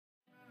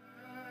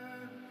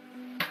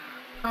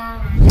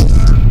Kalp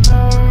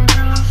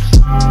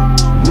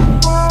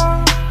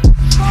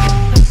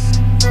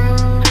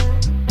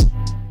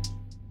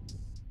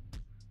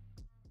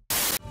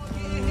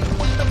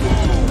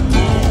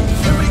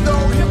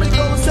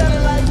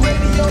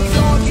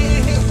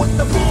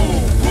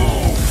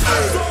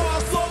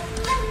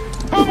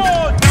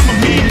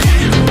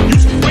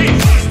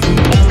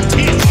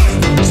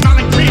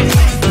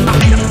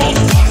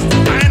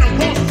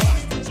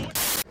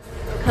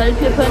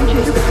yapan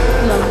çocuk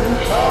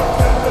kullanmış.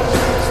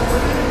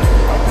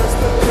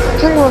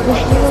 Sen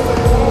bakışını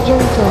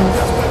bulacağım sana.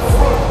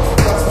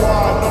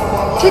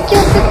 Tek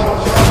yaptık.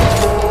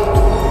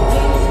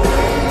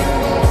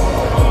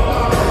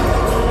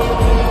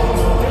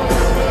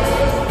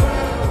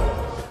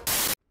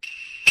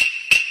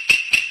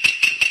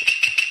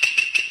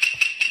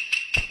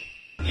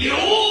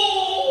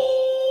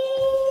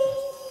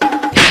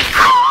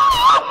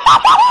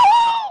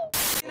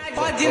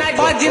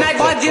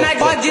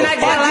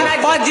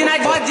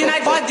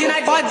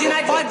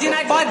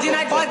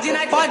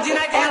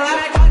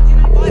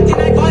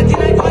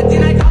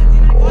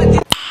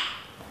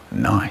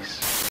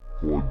 Nice.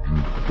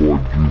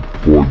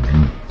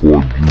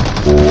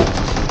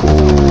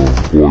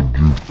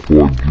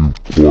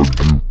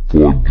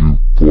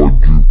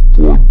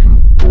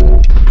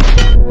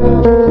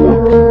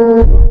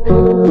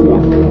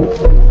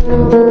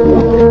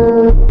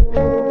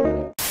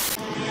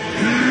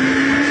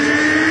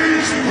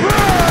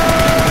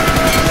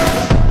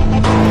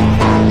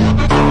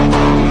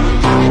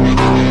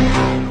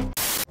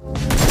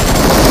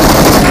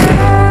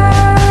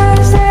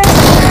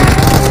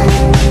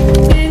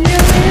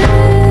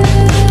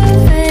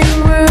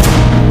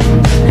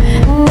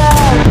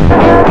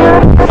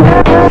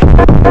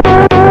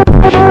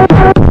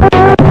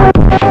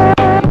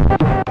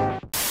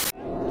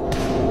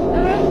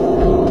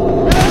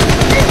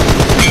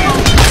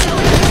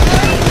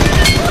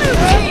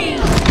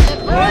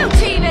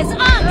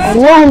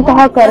 والله انت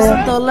هاكر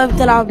انت والله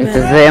بتلعب انت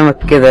ازاي يامك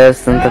كده يا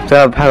اسطى؟ انت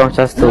بتلعب بحاجه مش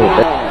عايز تقول.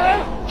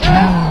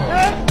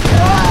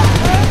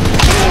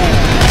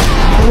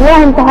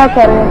 والله انت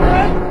هاكر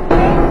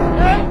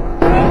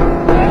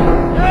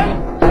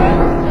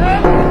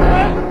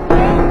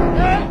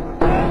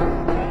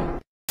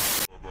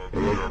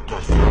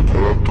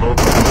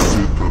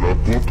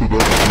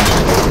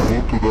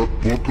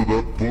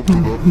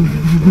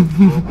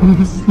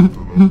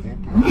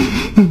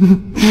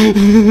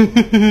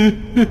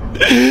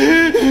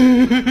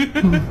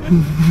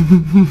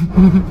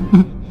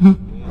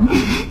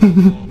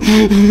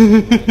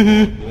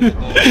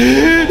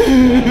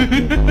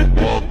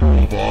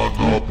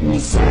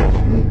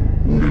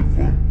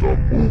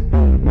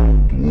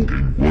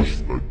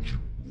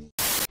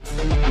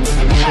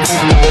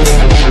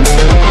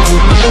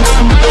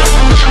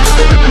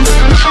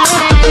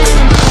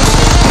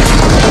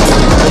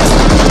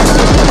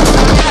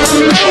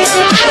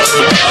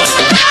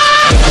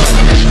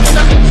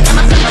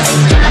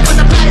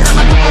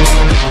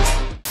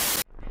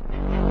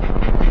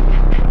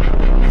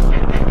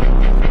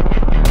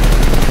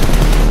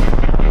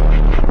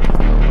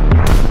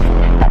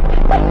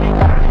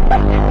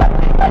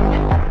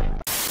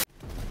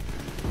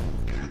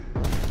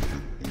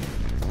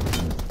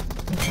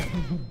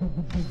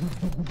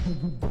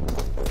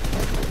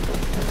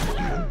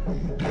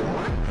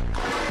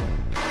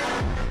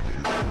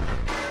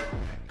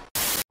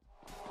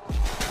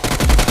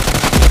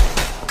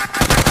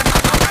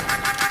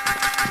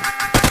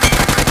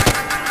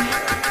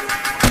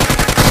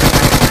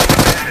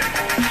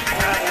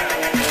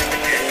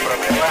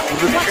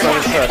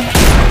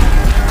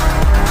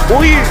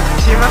Ui,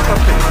 se mata.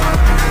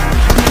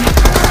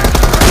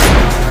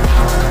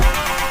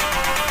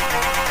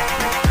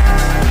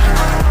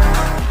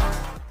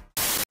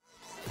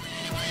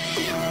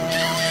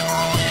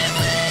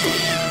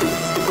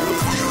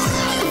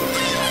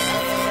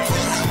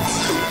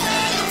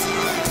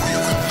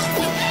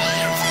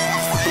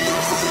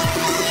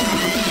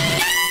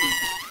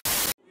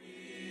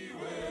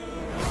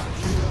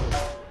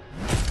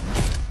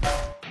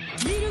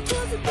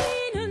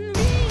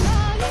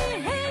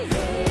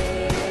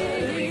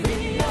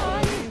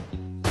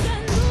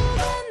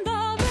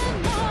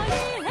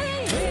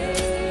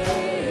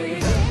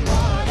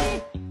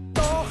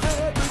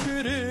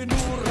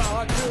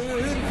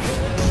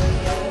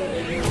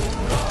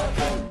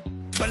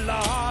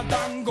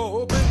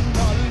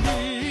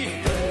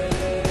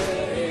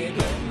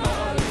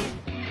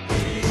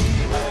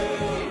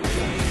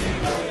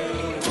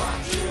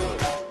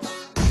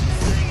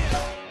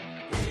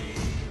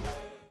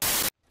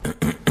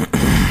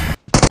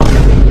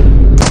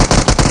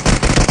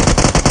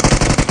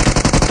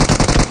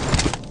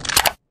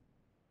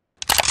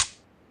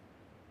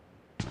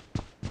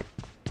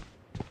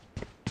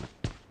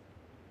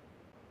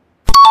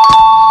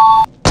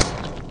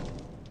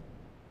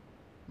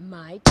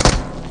 My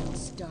countdown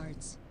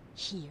starts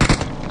here.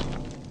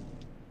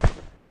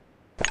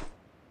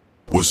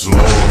 What's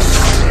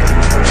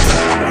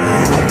lost?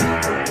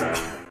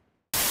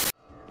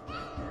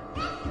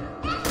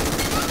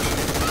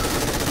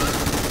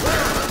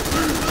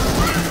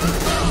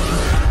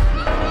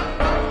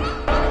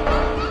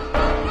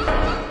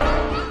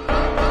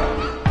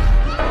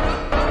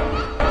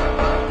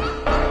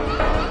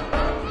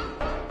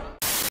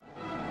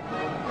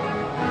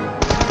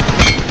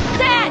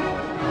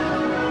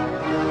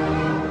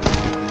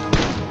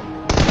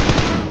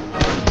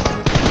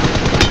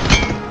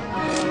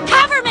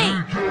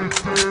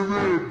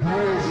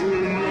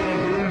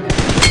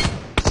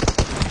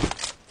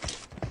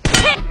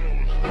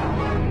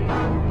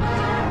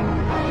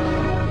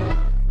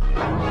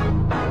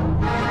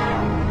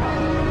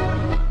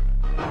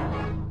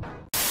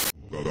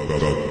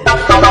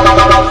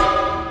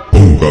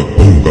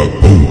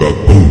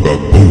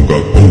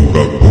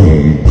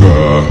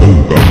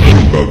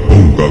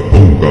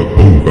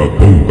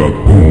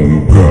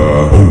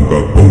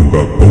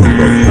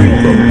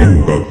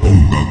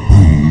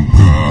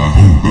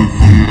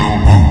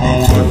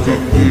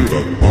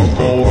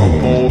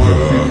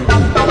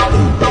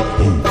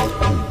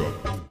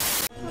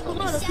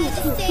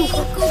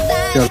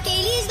 que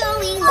eles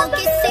vão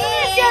enlouquecer.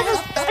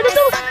 Essa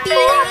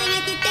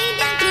piranha que tem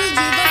dentro de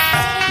você.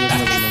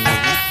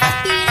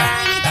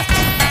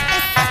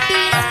 Essa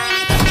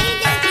piranha que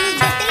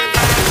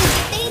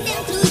tem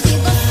dentro de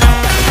você.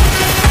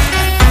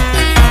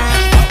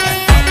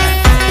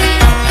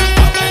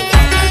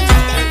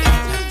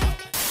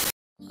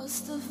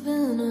 Must have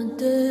been a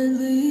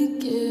deadly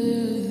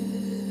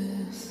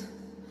kiss.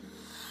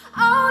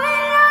 Only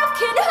love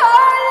can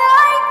hurt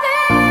like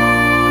this.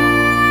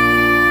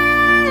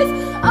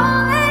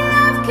 Only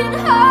love can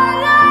hurt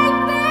like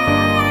this.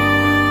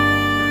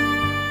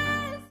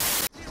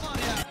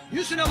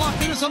 Yüzüne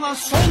baktığınız zaman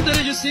son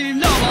derece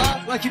sevimli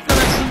ama rakipler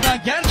açısından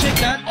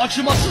gerçekten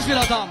acımasız bir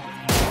adam.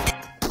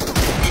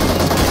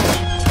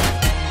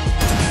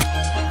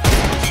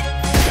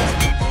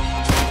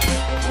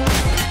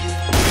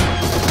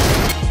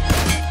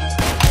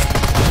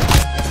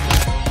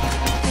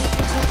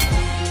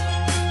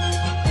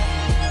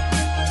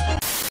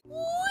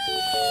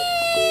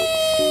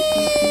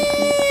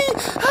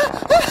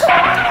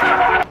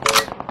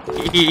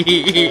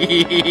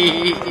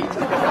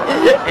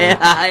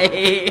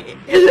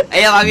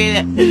 Ay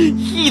bakayım.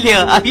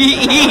 Geliyor.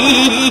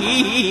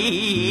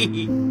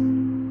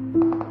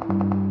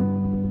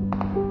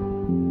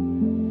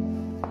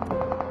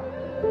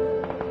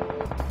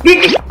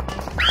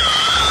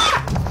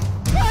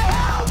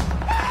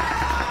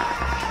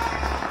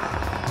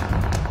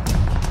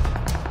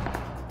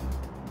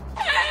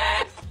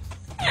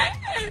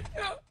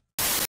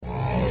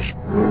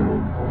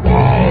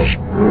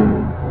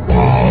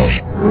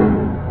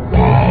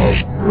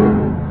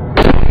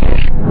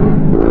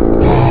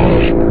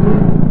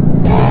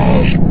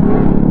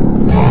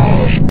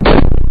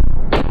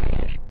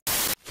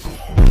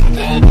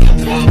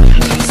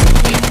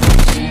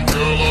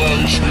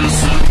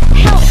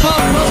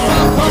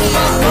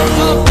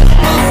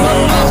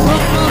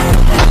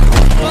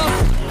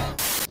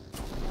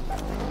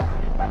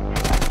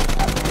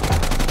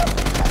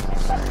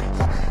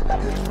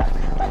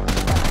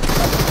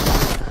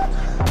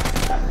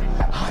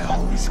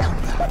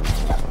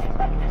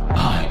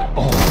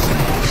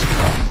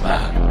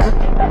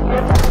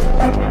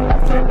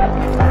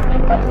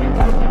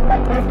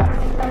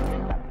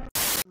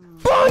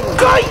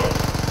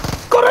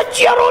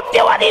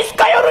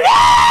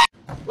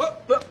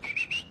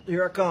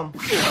 Here I come.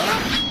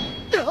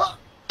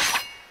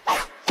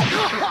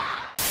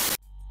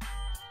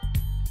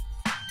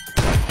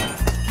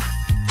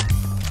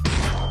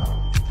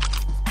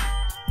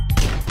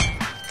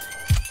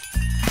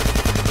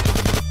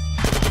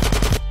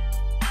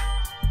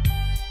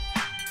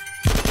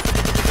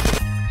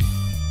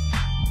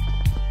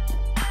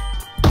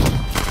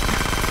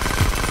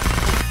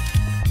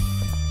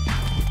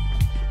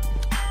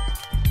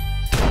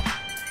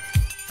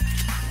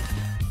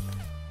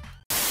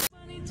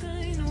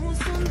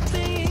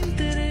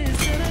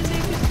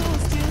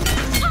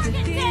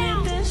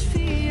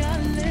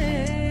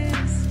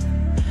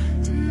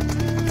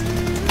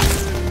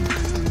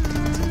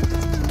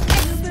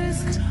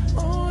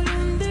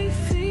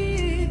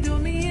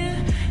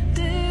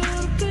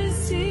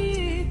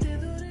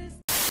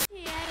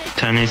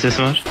 Tane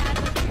sesi var.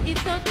 E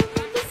todo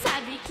mundo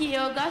sabe que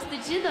eu gosto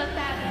de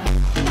dotado.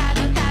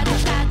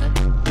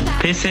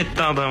 Pes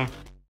etti adam.